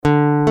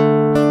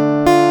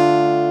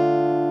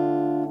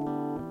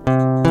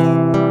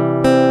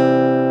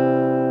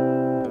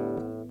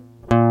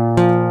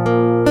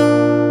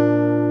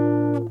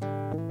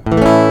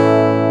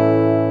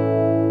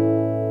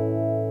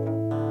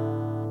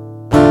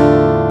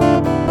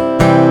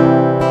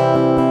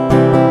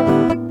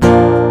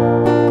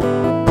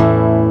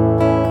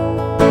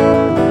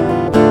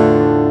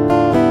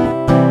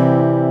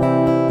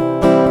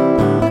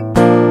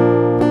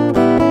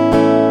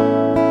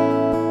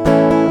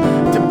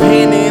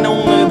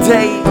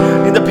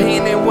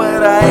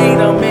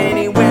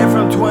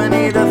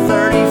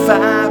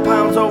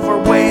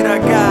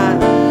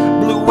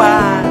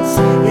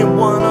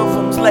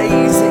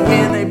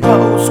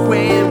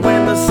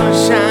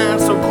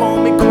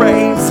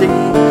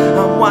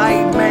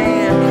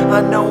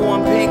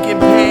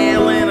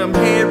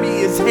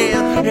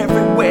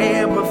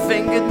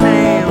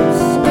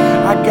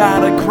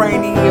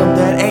cranium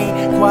that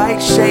ain't quite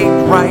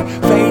shaped right.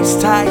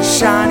 Face tight,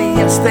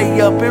 shiny, and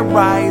stay up and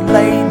right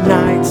late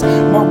nights.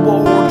 My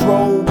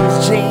wardrobe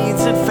is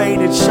jeans and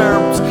faded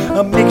shirts,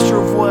 a mixture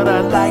of what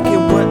I like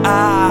and what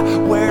I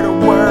wear to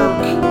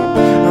work.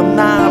 I'm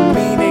not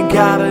mean and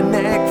got a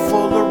neck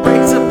full of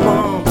razor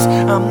bumps.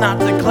 I'm not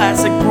the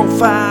classic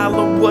profile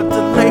of what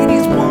the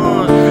ladies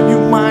want. You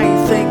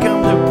might think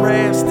I'm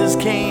depressed as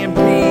can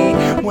be.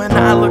 When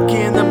I look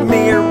in the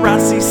mirror, I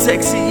see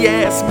sexy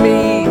ass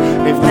me.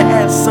 If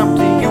that's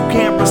something you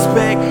can't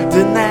respect,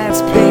 then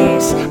that's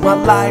peace. My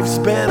life's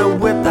better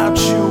without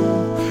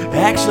you.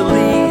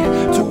 Actually,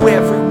 to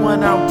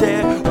everyone out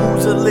there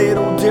who's a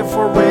little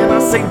different, I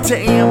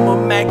say damn,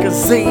 a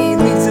magazine,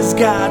 these is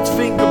God's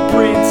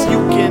fingerprints. You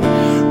can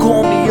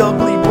call me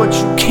ugly, but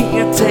you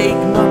can't take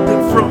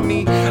nothing from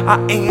me. I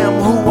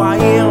am who I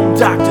am,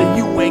 doctor,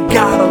 you ain't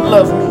gotta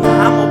love me.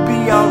 I'ma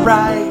be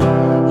alright.